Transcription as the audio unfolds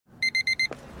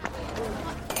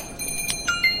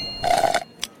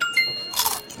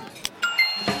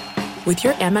With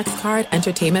your Amex card,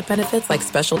 entertainment benefits like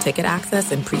special ticket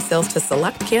access and pre-sales to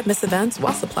select can't-miss events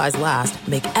while supplies last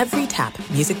make every tap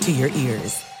music to your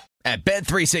ears. At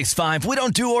Bet365, we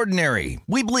don't do ordinary.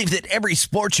 We believe that every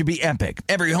sport should be epic.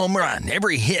 Every home run,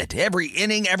 every hit, every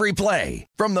inning, every play.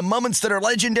 From the moments that are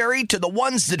legendary to the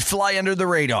ones that fly under the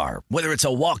radar. Whether it's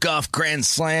a walk-off grand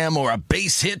slam or a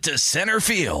base hit to center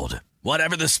field.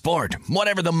 Whatever the sport,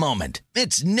 whatever the moment.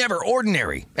 It's never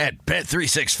ordinary at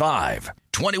Bet365.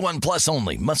 21 plus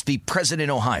only. Must be present in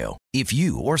Ohio. If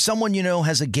you or someone you know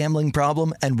has a gambling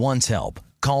problem and wants help,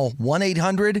 call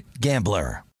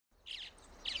 1-800-GAMBLER.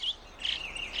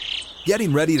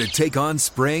 Getting ready to take on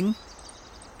spring?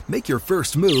 Make your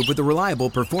first move with the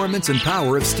reliable performance and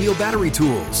power of Steel battery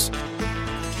tools.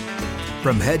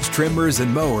 From hedge trimmers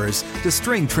and mowers to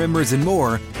string trimmers and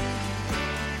more,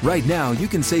 right now you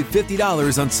can save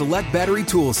 $50 on select battery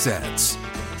tool sets.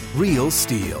 Real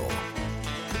Steel.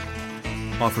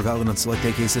 Offer valid on select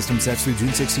AK system sets through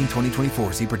June 16,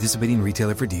 2024. See participating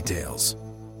retailer for details.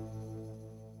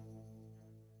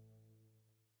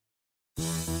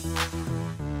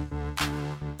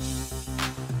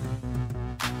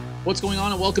 What's going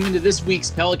on, and welcome into this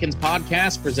week's Pelicans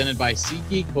podcast presented by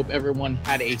SeatGeek. Hope everyone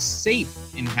had a safe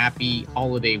and happy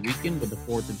holiday weekend with the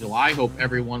 4th of July. Hope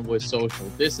everyone was social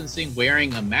distancing,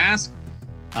 wearing a mask.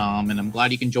 And I'm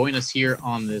glad you can join us here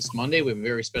on this Monday. We have a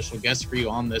very special guest for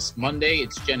you on this Monday.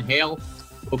 It's Jen Hale,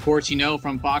 of course, you know,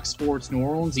 from Fox Sports New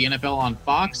Orleans, the NFL on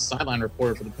Fox, sideline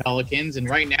reporter for the Pelicans. And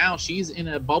right now she's in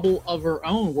a bubble of her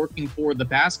own, working for the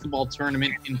basketball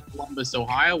tournament in Columbus,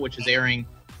 Ohio, which is airing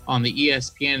on the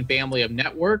ESPN family of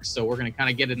networks. So we're going to kind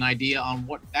of get an idea on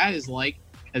what that is like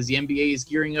as the NBA is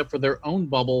gearing up for their own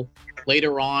bubble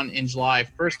later on in July.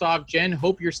 First off, Jen,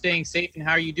 hope you're staying safe, and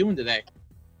how are you doing today?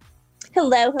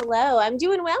 Hello. I'm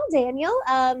doing well, Daniel.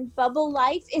 Bubble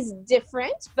life is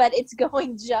different, but it's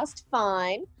going just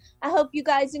fine. I hope you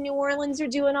guys in New Orleans are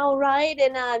doing all right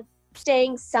and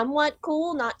staying somewhat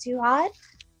cool, not too hot.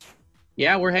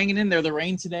 Yeah, we're hanging in there. The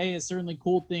rain today has certainly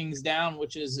cooled things down,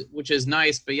 which is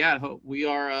nice. But yeah, we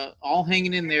are all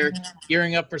hanging in there,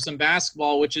 gearing up for some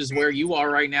basketball, which is where you are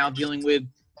right now, dealing with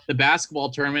the basketball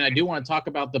tournament. I do want to talk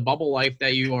about the bubble life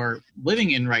that you are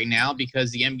living in right now, because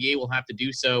the NBA will have to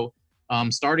do so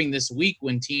starting this week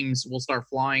when teams will start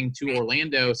flying to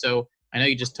Orlando. So I know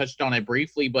you just touched on it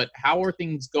briefly, but how are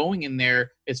things going in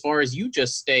there as far as you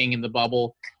just staying in the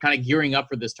bubble, kind of gearing up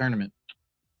for this tournament?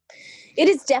 It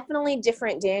is definitely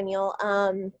different, Daniel.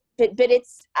 But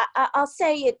it's I'll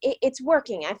say it's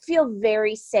working. I feel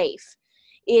very safe.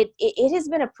 It has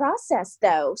been a process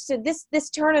though. So this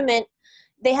tournament,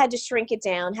 they had to shrink it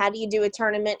down. How do you do a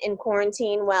tournament in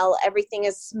quarantine? Well, everything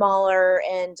is smaller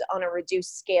and on a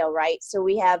reduced scale, right? So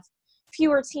we have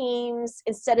fewer teams.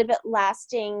 Instead of it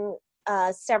lasting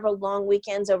several long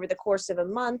weekends over the course of a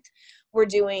month, we're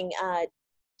doing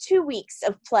 2 weeks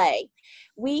of play.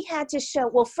 We had to show,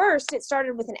 well, first it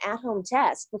started with an at-home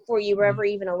test before you were ever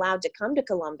even allowed to come to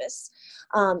Columbus.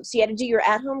 So you had to do your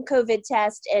at-home COVID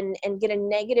test and get a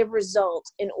negative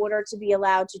result in order to be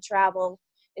allowed to travel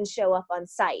and show up on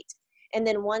site. And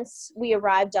then once we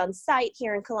arrived on site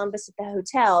here in Columbus at the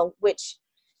hotel, which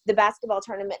the basketball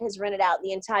tournament has rented out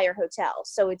the entire hotel,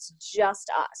 so it's just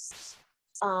us.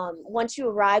 Once you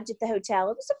arrived at the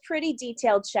hotel, it was a pretty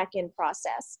detailed check-in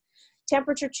process.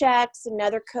 Temperature checks,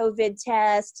 another COVID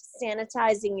test,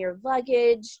 sanitizing your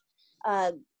luggage,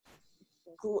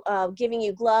 giving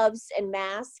you gloves and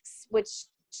masks, which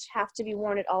have to be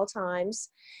worn at all times.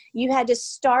 You had to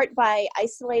start by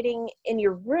isolating in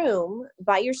your room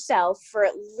by yourself for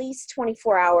at least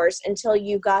 24 hours until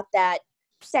you got that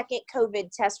second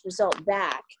COVID test result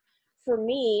back. For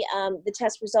me, the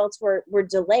test results were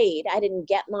delayed. I didn't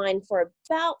get mine for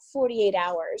about 48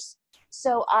 hours.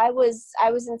 So I was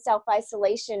in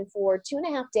self-isolation for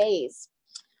 2.5 days,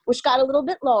 which got a little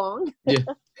bit long. Yeah,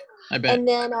 I bet. And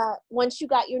then once you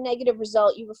got your negative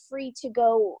result, you were free to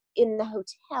go in the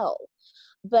hotel,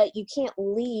 but you can't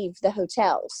leave the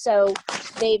hotel. So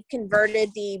they've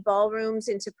converted the ballrooms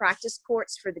into practice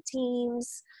courts for the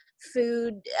teams.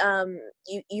 Food,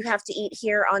 you have to eat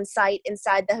here on site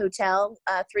inside the hotel,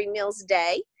 3 meals a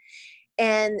day.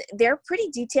 And they're pretty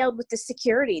detailed with the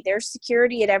security. There's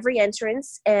security at every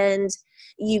entrance, and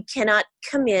you cannot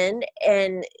come in,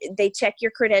 and they check your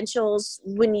credentials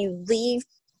when you leave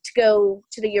to go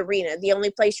to the arena. The only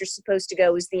place you're supposed to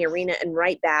go is the arena and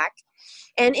right back.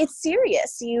 And it's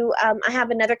serious. I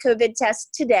have another COVID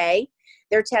test today.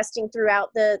 They're testing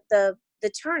throughout the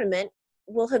tournament.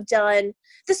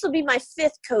 This will be my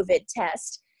 5th COVID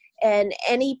test. And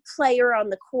any player on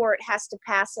the court has to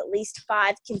pass at least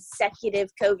 5 consecutive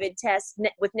COVID tests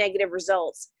with negative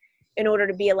results. in order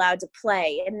to be allowed to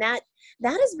play. And that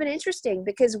has been interesting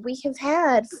because we have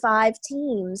had 5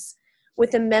 teams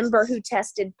with a member who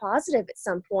tested positive at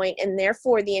some point, and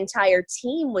therefore the entire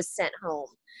team was sent home,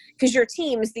 because your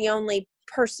team is the only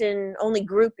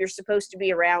group you're supposed to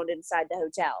be around inside the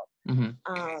hotel. Mm-hmm.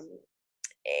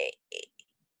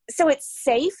 So it's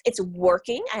safe. It's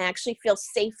working. I actually feel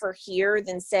safer here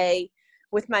than, say,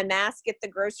 with my mask at the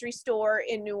grocery store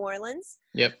in New Orleans.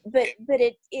 Yep. But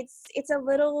it's a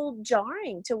little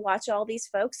jarring to watch all these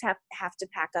folks have to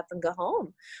pack up and go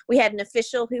home. We had an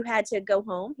official who had to go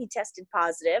home. He tested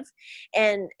positive.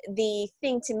 And the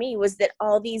thing to me was that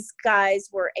all these guys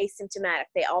were asymptomatic.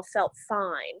 They all felt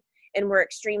fine and were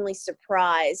extremely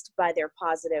surprised by their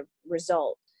positive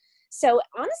result. So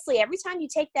honestly, every time you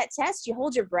take that test, you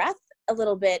hold your breath a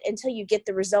little bit until you get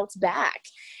the results back.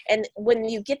 And when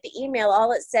you get the email,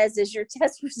 all it says is your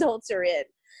test results are in.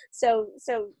 So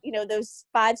those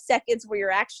 5 seconds where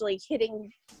you're actually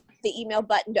hitting the email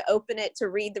button to open it, to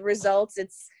read the results,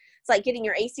 it's like getting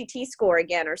your ACT score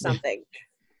again or something.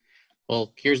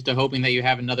 Well, here's to hoping that you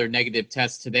have another negative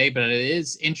test today, but it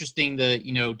is interesting that,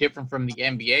 different from the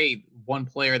NBA, one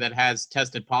player that has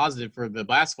tested positive for the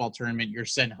basketball tournament, you're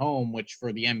sent home, which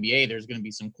for the NBA, there's going to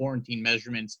be some quarantine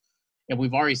measurements. And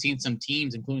we've already seen some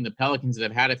teams, including the Pelicans, that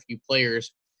have had a few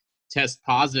players test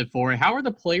positive for it. How are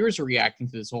the players reacting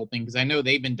to this whole thing? Because I know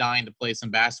they've been dying to play some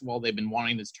basketball. They've been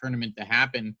wanting this tournament to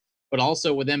happen. But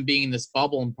also with them being in this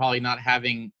bubble and probably not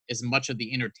having as much of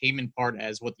the entertainment part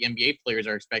as what the NBA players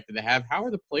are expected to have, how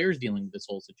are the players dealing with this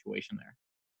whole situation there?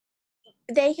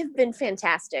 They have been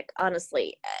fantastic,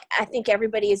 honestly. I think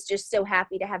everybody is just so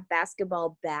happy to have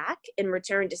basketball back and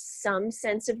return to some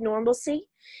sense of normalcy.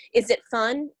 Is it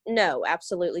fun? No,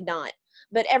 absolutely not.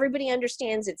 But everybody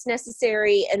understands it's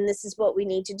necessary, and this is what we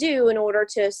need to do in order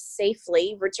to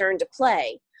safely return to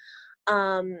play.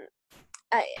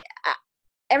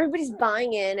 Everybody's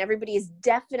buying in. Everybody is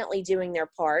definitely doing their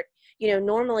part.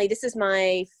 Normally this is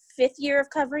my 5th year of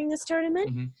covering this tournament.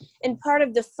 Mm-hmm. And part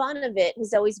of the fun of it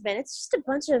has always been, it's just a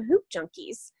bunch of hoop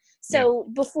junkies. So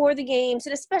before the games,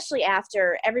 and especially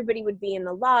after, everybody would be in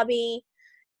the lobby,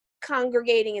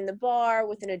 congregating in the bar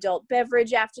with an adult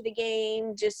beverage after the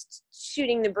game, just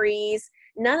shooting the breeze.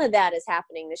 None of that is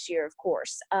happening this year, of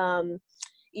course.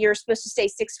 You're supposed to stay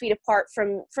 6 feet apart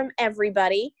from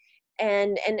everybody.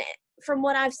 And from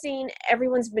what I've seen,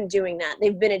 everyone's been doing that.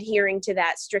 They've been adhering to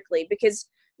that strictly because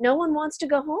no one wants to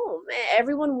go home.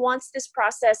 Everyone wants this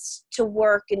process to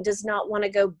work and does not want to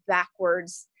go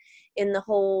backwards in the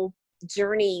whole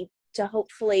journey to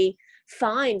hopefully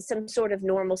find some sort of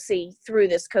normalcy through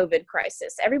this COVID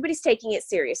crisis. Everybody's taking it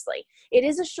seriously. It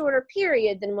is a shorter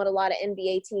period than what a lot of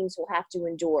NBA teams will have to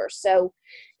endure. So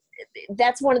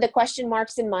that's one of the question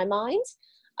marks in my mind.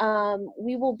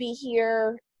 We will be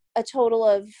here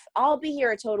I'll be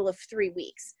here a total of 3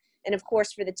 weeks. And of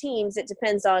course, for the teams, it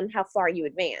depends on how far you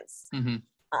advance.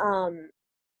 Mm-hmm.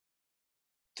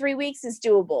 3 weeks is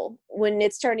doable. When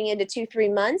it's turning into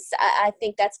 2-3 months, I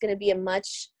think that's going to be a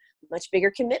much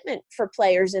bigger commitment for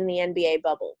players in the NBA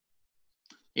bubble.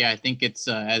 Yeah, I think it's,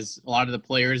 as a lot of the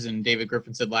players and David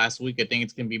Griffin said last week, I think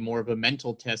it's going to be more of a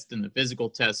mental test than the physical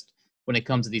test when it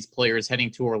comes to these players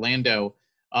heading to Orlando.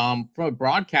 From a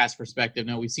broadcast perspective,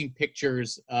 now we've seen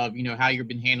pictures of, how you've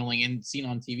been handling and seen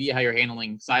on TV, how you're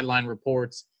handling sideline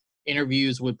reports,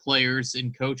 interviews with players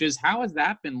and coaches. How has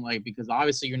that been like? Because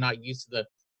obviously you're not used to the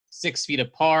 6 feet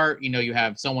apart. You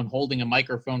have someone holding a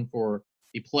microphone for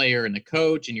the player and the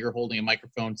coach, and you're holding a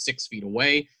microphone 6 feet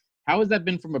away. How has that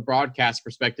been from a broadcast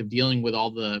perspective, dealing with all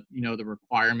the, the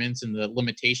requirements and the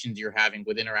limitations you're having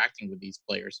with interacting with these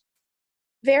players?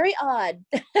 Very odd.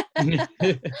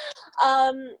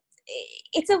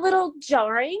 It's a little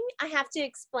jarring. I have to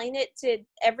explain it to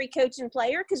every coach and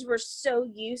player because we're so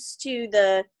used to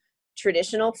the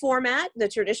traditional format, the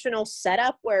traditional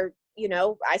setup where,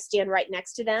 I stand right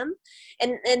next to them.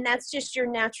 And that's just your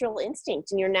natural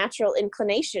instinct and your natural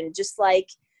inclination. Just like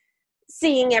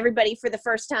seeing everybody for the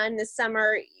first time this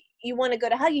summer, you want to go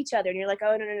to hug each other and you're like,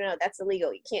 oh, no, that's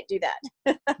illegal. You can't do that.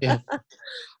 Yeah.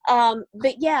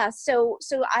 But yeah, so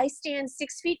I stand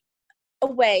 6 feet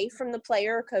away from the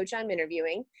player or coach I'm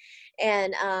interviewing.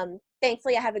 And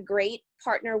thankfully I have a great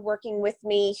partner working with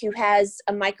me who has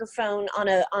a microphone on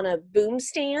a boom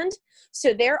stand.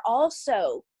 So they're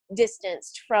also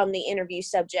distanced from the interview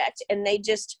subject, and they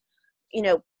just,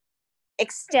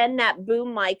 extend that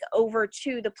boom mic over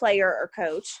to the player or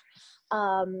coach.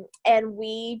 And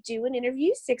we do an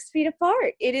interview 6 feet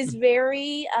apart. It is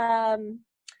very,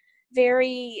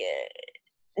 very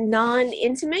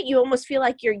non-intimate. You almost feel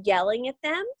like you're yelling at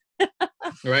them.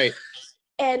 Right.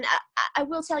 And I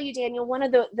will tell you, Daniel, one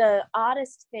of the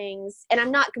oddest things, and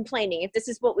I'm not complaining, if this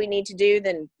is what we need to do,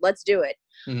 then let's do it.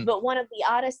 Mm-hmm. But one of the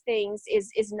oddest things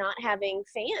is not having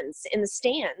fans in the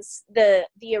stands. The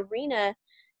arena,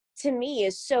 to me,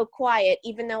 is so quiet,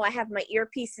 even though I have my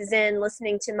earpieces in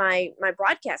listening to my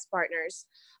broadcast partners.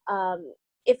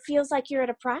 It feels like you're at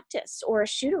a practice or a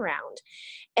shoot around.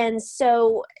 And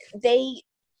so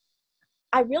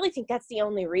I really think that's the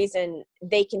only reason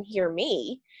they can hear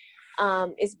me,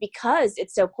 is because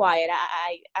it's so quiet.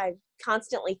 I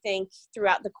constantly think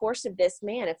throughout the course of this,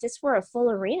 man, if this were a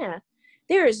full arena,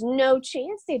 there is no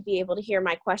chance they'd be able to hear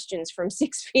my questions from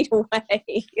 6 feet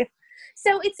away.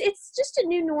 So it's just a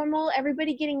new normal,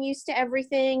 everybody getting used to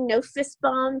everything, no fist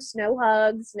bumps, no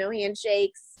hugs, no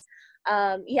handshakes.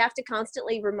 You have to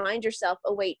constantly remind yourself,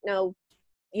 oh, wait, no,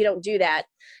 you don't do that.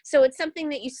 So it's something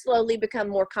that you slowly become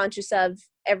more conscious of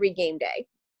every game day.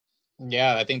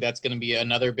 Yeah, I think that's going to be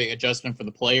another big adjustment for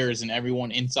the players and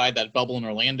everyone inside that bubble in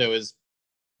Orlando, is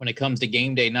when it comes to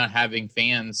game day, not having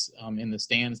fans in the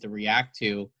stands to react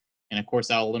to. And, of course,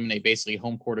 that'll eliminate basically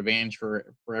home court advantage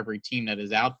for every team that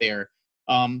is out there.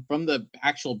 From the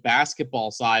actual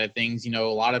basketball side of things, a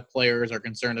lot of players are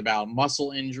concerned about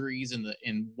muscle injuries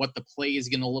and what the play is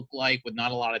going to look like with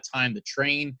not a lot of time to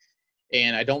train.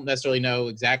 And I don't necessarily know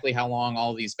exactly how long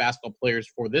all of these basketball players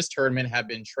for this tournament have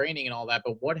been training and all that,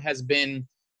 but has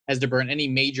there been any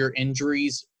major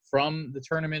injuries from the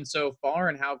tournament so far,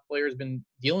 and how players been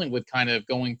dealing with kind of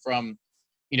going from,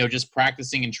 just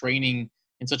practicing and training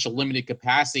in such a limited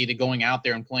capacity to going out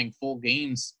there and playing full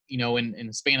games, in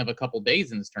the span of a couple of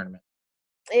days in this tournament?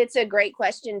 It's a great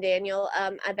question, Daniel.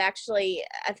 I've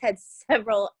had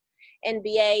several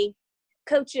NBA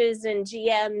coaches and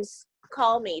GMs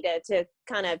call me to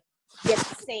kind of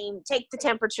take the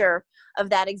temperature of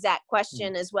that exact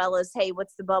question, as well as, hey,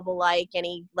 what's the bubble like?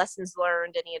 Any lessons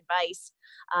learned? Any advice?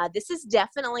 This is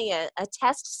definitely a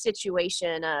test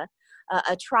situation, a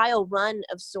trial run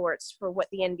of sorts for what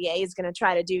the NBA is going to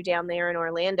try to do down there in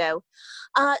Orlando.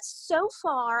 So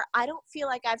far, I don't feel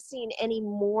like I've seen any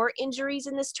more injuries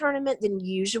in this tournament than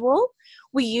usual.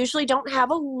 We usually don't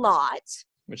have a lot.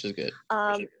 Which is good.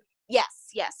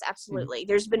 Yes, absolutely. Mm-hmm.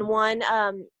 There's been one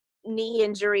knee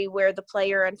injury where the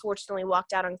player unfortunately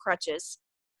walked out on crutches.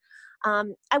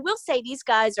 I will say these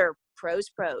guys are pros.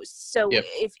 So yep.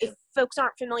 If folks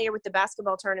aren't familiar with the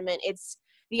basketball tournament,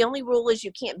 the only rule is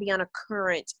you can't be on a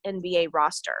current NBA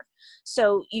roster.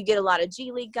 So you get a lot of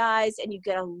G League guys and you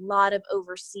get a lot of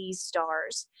overseas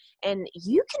stars. And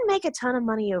you can make a ton of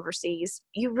money overseas.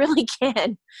 You really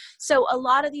can. So a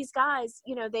lot of these guys,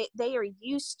 they are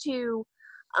used to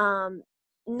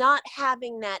not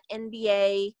having that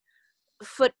NBA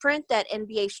footprint, that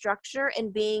NBA structure,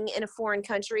 and being in a foreign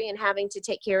country and having to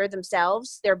take care of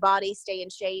themselves, their body, stay in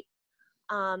shape.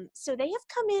 So they have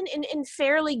come in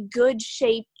fairly good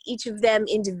shape, each of them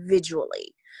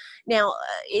individually. Now,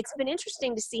 it's been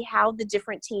interesting to see how the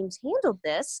different teams handled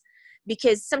this,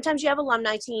 because sometimes you have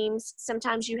alumni teams,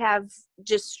 sometimes you have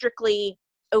just strictly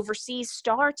overseas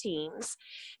star teams.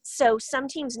 So some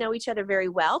teams know each other very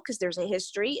well because there's a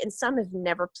history, and some have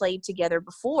never played together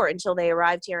before until they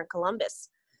arrived here in Columbus.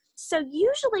 So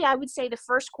usually I would say the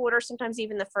first quarter, sometimes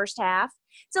even the first half,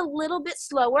 it's a little bit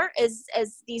slower as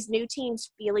these new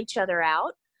teams feel each other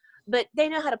out, but they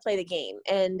know how to play the game,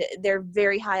 and they're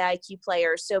very high IQ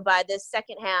players. So by the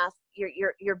second half,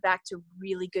 you're back to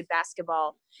really good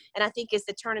basketball. And I think as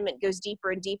the tournament goes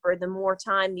deeper and deeper, the more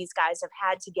time these guys have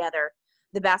had together,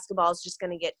 the basketball is just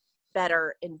going to get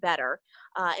better and better.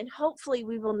 And hopefully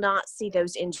we will not see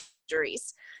those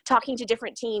injuries. Talking to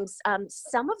different teams,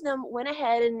 some of them went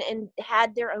ahead and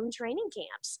had their own training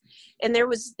camps. And there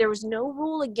was no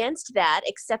rule against that,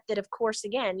 except that, of course,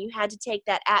 again, you had to take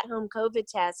that at-home COVID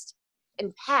test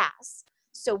and pass.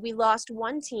 So we lost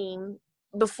one team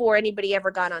before anybody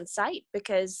ever got on site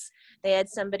because they had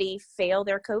somebody fail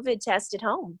their COVID test at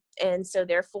home. And so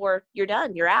therefore you're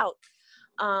done, you're out.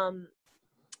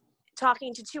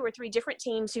 Talking to 2 or 3 different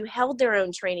teams who held their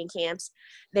own training camps,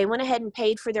 they went ahead and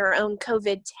paid for their own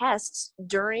COVID tests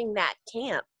during that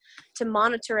camp to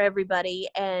monitor everybody,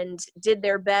 and did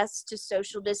their best to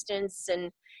social distance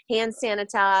and hand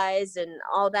sanitize and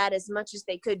all that as much as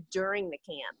they could during the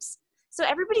camps. So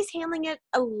everybody's handling it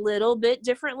a little bit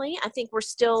differently. I think we're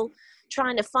still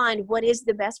trying to find what is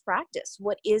the best practice,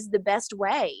 what is the best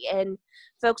way, and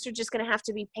folks are just going to have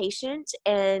to be patient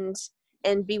and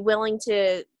be willing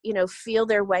to, feel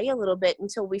their way a little bit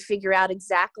until we figure out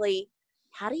exactly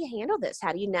how do you handle this?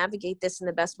 How do you navigate this in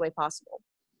the best way possible?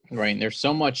 Right. And there's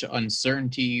so much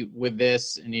uncertainty with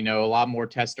this. And, a lot more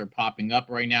tests are popping up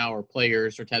right now, or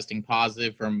players are testing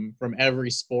positive from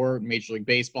every sport, Major League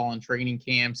Baseball and training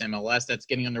camps, MLS that's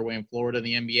getting underway in Florida,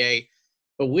 the NBA.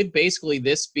 But with basically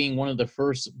this being one of the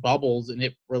first bubbles and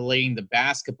it relating to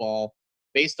basketball,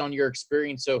 based on your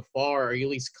experience so far, are you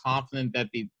at least confident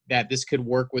that this could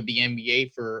work with the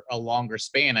NBA for a longer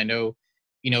span? I know,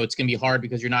 it's going to be hard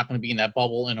because you're not going to be in that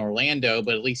bubble in Orlando,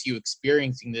 but at least you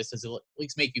experiencing this, does it at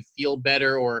least make you feel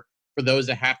better? Or for those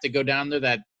that have to go down there,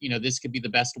 that, this could be the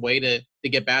best way to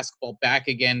get basketball back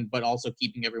again, but also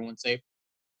keeping everyone safe?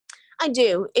 I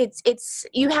do. It's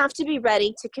you have to be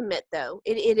ready to commit, though.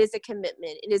 It is a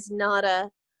commitment. It is not a,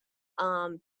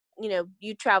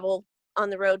 you travel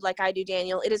on the road like I do,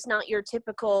 Daniel. It is not your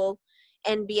typical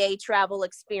NBA travel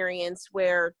experience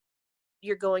where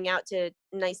you're going out to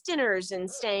nice dinners and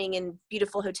staying in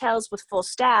beautiful hotels with full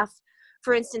staff.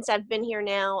 For instance, I've been here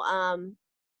now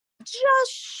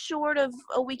just short of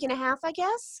a week and a half, I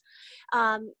guess.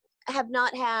 I have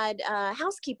not had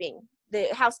housekeeping. The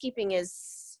housekeeping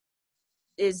is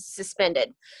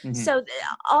suspended. Mm-hmm. So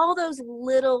all those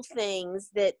little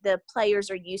things that the players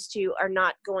are used to are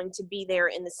not going to be there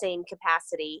in the same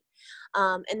capacity.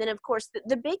 And then, of course,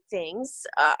 the big things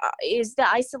is the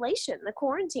isolation, the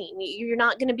quarantine. You're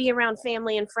not going to be around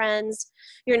family and friends.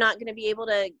 You're not going to be able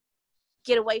to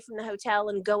get away from the hotel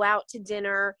and go out to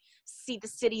dinner, see the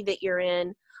city that you're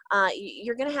in.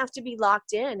 You're going to have to be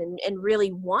locked in and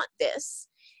really want this.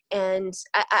 And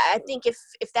I think if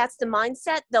that's the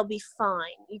mindset, they'll be fine.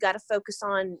 You got to focus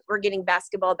on we're getting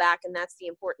basketball back, and that's the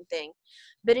important thing.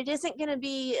 But it isn't going to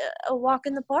be a walk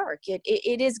in the park.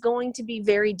 It is going to be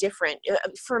very different.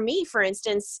 For me, for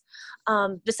instance,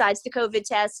 besides the COVID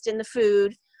test and the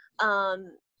food, I'm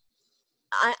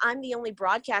the only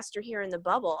broadcaster here in the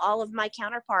bubble. All of my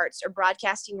counterparts are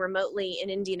broadcasting remotely in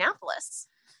Indianapolis.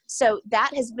 So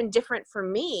that has been different for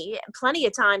me. Plenty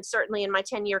of times, certainly in my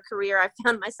 10-year career, I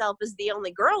found myself as the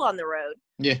only girl on the road.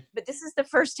 Yeah. But this is the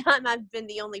first time I've been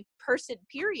the only person,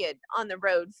 period, on the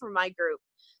road for my group.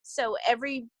 So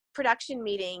every production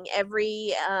meeting,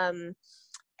 every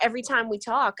time we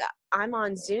talk, I'm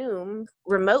on Zoom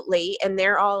remotely, and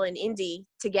they're all in Indy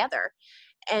together.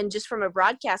 And just from a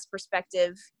broadcast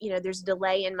perspective, there's a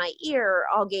delay in my ear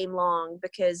all game long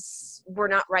because we're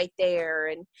not right there.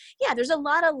 And yeah, there's a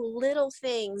lot of little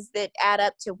things that add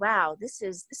up to, wow, this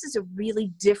is a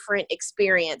really different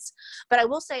experience. But I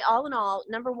will say, all in all,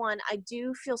 number one, I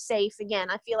do feel safe. Again,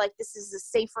 I feel like this is a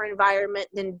safer environment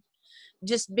than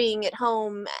just being at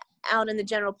home out in the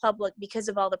general public because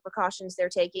of all the precautions they're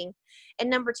taking.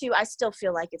 And number two, I still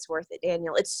feel like it's worth it,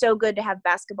 Daniel. It's so good to have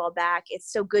basketball back.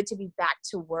 It's so good to be back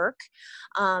to work.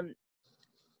 I'm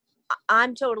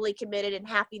totally committed and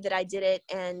happy that I did it.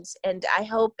 And I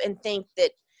hope and think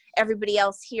that everybody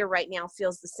else here right now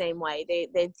feels the same way.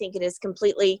 They think it is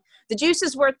completely, the juice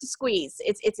is worth the squeeze.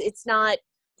 It's not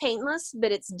painless,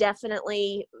 but it's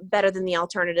definitely better than the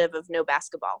alternative of no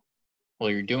basketball. Well,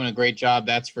 you're doing a great job,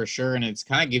 that's for sure. And it's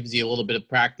kind of gives you a little bit of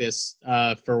practice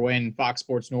for when Fox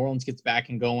Sports New Orleans gets back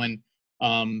and going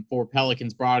for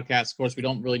Pelicans broadcast. Of course, we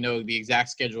don't really know the exact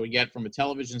schedule yet from a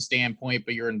television standpoint,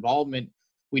 but your involvement,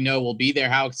 we know, will be there.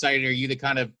 How excited are you to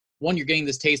kind of, one, you're getting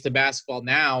this taste of basketball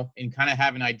now and kind of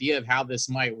have an idea of how this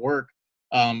might work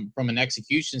from an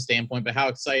execution standpoint, but how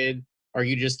excited are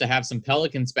you just to have some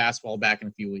Pelicans basketball back in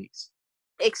a few weeks?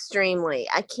 Extremely.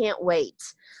 I can't wait.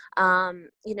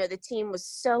 The team was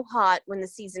so hot when the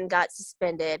season got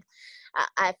suspended.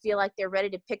 I feel like they're ready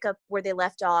to pick up where they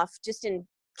left off, just in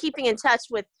keeping in touch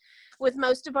with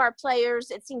most of our players.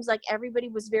 It seems like everybody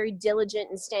was very diligent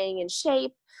in staying in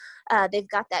shape. They've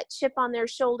got that chip on their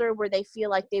shoulder where they feel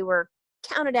like they were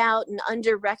counted out and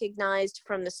under-recognized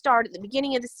from the start at the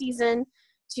beginning of the season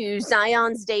to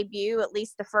Zion's debut, at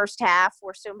least the first half,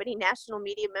 where so many national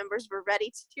media members were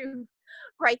ready to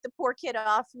write the poor kid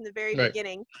off from the very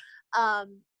beginning,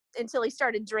 until he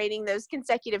started draining those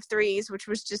consecutive threes, which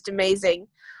was just amazing.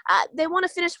 They want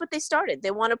to finish what they started.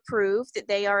 They want to prove that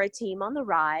they are a team on the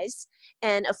rise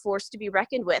and a force to be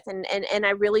reckoned with. And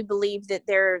I really believe that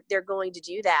they're going to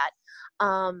do that.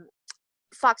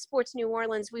 Fox Sports New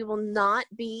Orleans, we will not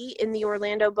be in the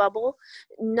Orlando bubble.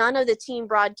 None of the team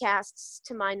broadcasts,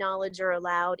 to my knowledge, are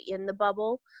allowed in the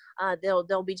bubble.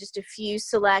 There'll be just a few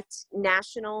select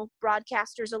national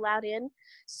broadcasters allowed in.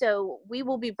 So we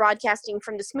will be broadcasting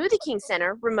from the Smoothie King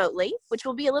Center remotely, which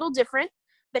will be a little different,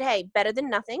 but hey, better than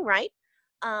nothing, right?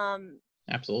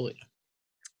 Absolutely.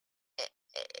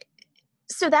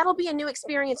 So that'll be a new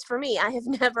experience for me. I have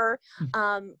never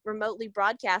remotely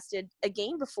broadcasted a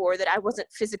game before that I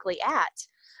wasn't physically at.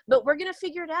 but we're going to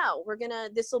figure it out.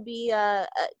 This will be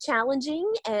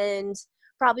challenging and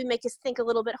probably make us think a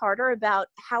little bit harder about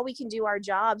how we can do our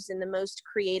jobs in the most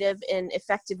creative and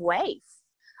effective way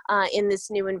in this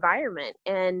new environment.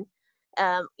 And,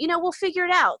 we'll figure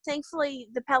it out. Thankfully,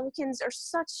 the Pelicans are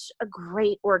such a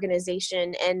great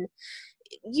organization. And,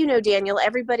 Daniel,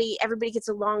 everybody gets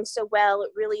along so well.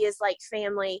 It really is like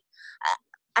family.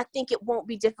 I think it won't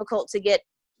be difficult to get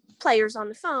players on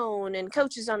the phone and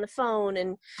coaches on the phone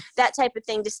and that type of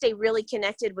thing to stay really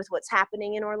connected with what's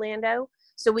happening in Orlando,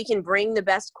 so we can bring the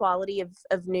best quality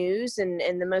of news and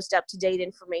the most up-to-date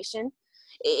information.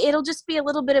 It'll just be a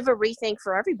little bit of a rethink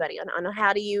for everybody on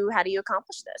how do you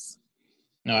accomplish this.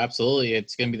 No, absolutely.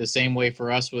 It's going to be the same way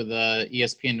for us with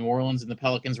ESPN New Orleans and the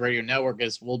Pelicans Radio Network,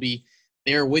 as we'll be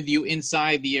there with you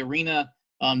inside the arena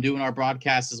doing our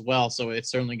broadcast as well. So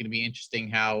it's certainly going to be interesting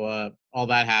how all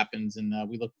that happens, and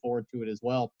we look forward to it as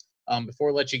well. Before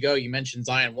I let you go, you mentioned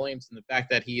Zion Williamson. The fact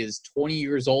that he is 20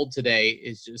 years old today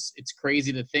is just, it's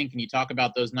crazy to think. And you talk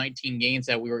about those 19 games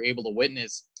that we were able to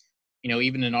witness,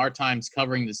 even in our times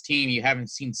covering this team, you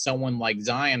haven't seen someone like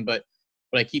Zion. But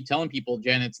I keep telling people,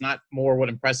 Jen, it's not more what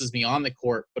impresses me on the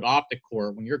court, but off the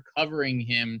court. When you're covering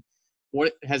him,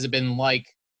 what has it been like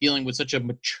dealing with such a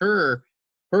mature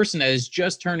person that is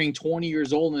just turning 20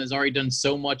 years old and has already done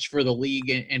so much for the league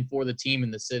and for the team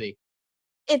in the city?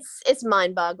 It's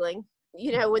mind-boggling.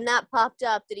 When that popped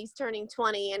up that he's turning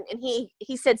 20 and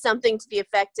he said something to the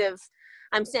effect of,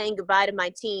 I'm saying goodbye to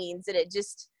my teens, and it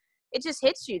just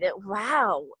hits you that,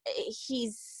 wow,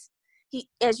 he,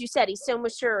 as you said, he's so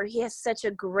mature. He has such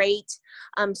a great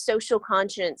social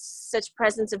conscience, such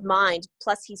presence of mind,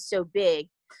 plus he's so big.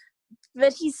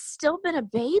 But he's still been a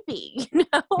baby,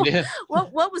 Yeah.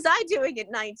 What was I doing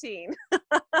at 19?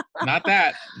 Not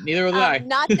that. Neither was I.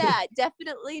 Not that.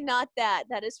 Definitely not that.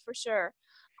 That is for sure.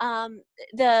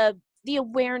 The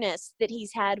awareness that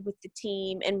he's had with the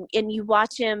team, and you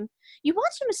watch him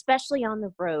especially on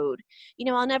the road.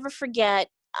 I'll never forget.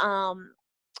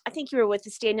 I think you were with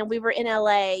us, Daniel. We were in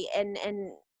LA, and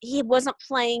he wasn't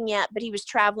playing yet, but he was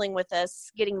traveling with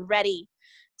us, getting ready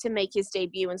to make his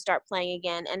debut and start playing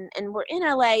again. And we're in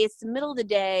LA. It's the middle of the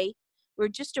day. We're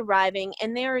just arriving,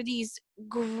 and there are these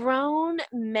grown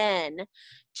men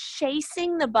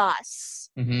chasing the bus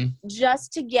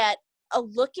just to get a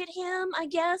look at him, I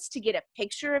guess, to get a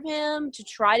picture of him, to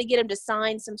try to get him to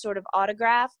sign some sort of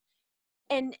autograph.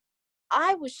 And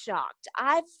I was shocked.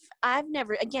 I've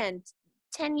never, again,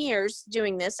 10 years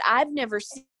doing this, I've never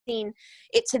seen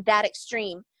it to that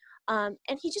extreme. And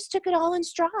he just took it all in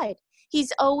stride.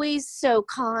 He's always so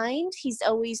kind. He's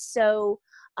always so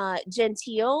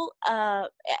genteel. I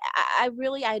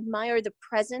admire the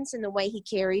presence and the way he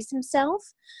carries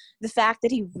himself, the fact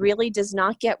that he really does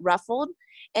not get ruffled.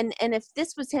 And if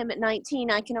this was him at 19,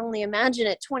 I can only imagine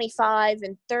at 25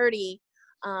 and 30,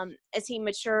 as he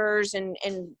matures and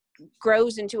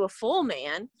grows into a full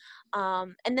man.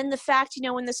 And then the fact,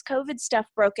 when this COVID stuff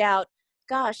broke out,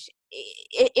 gosh,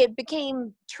 it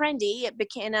became trendy.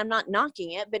 And I'm not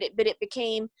knocking it, but it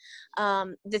became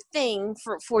the thing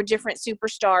for different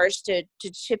superstars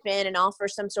to chip in and offer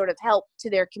some sort of help to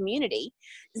their community.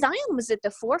 Zion was at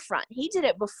the forefront. He did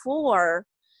it before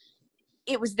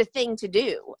it was the thing to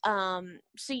do.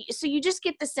 So you just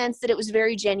get the sense that it was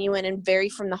very genuine and very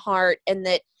from the heart, and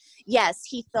that, yes,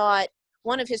 he thought,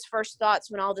 one of his first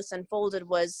thoughts when all this unfolded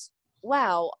was,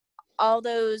 wow, all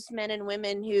those men and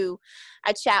women who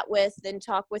I chat with and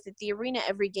talk with at the arena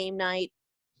every game night,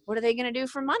 what are they going to do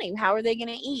for money? How are they going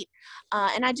to eat?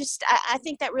 And I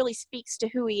think that really speaks to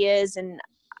who he is, and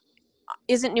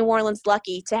isn't New Orleans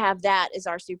lucky to have that as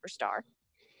our superstar?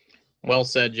 Well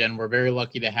said, Jen. We're very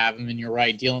lucky to have him, and you're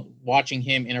right. Watching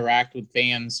him interact with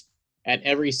fans at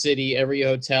every city, every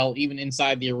hotel, even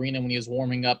inside the arena when he was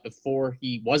warming up before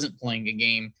he wasn't playing a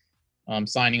game,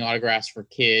 signing autographs for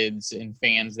kids and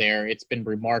fans there. It's been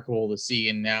remarkable to see,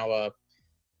 and now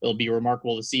it'll be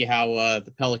remarkable to see how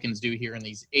the Pelicans do here in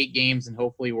these 8 games, and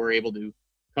hopefully we're able to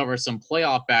cover some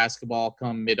playoff basketball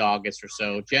come mid-August or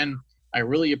so. Jen, I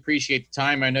really appreciate the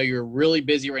time. I know you're really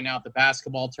busy right now at the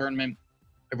basketball tournament.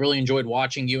 I really enjoyed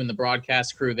watching you and the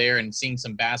broadcast crew there and seeing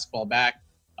some basketball back.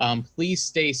 Please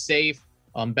stay safe.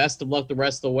 Best of luck the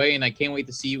rest of the way, and I can't wait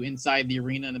to see you inside the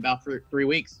arena in about 3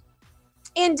 weeks.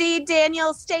 Indeed,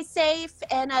 Daniel. Stay safe,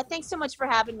 and thanks so much for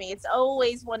having me. It's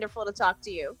always wonderful to talk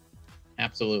to you.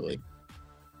 Absolutely.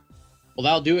 Well,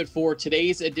 that'll do it for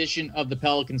today's edition of the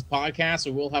Pelicans podcast.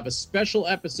 So we'll have a special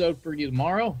episode for you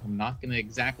tomorrow. I'm not going to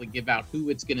exactly give out who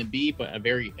it's going to be, but a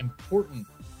very important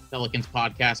Pelicans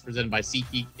podcast presented by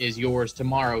SeatGeek is yours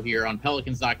tomorrow here on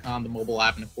Pelicans.com, the mobile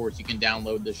app, and of course you can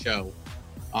download the show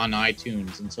on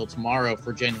iTunes. Until tomorrow,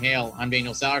 for Jen Hale, I'm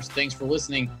Daniel Sowers. Thanks for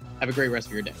listening. Have a great rest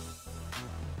of your day.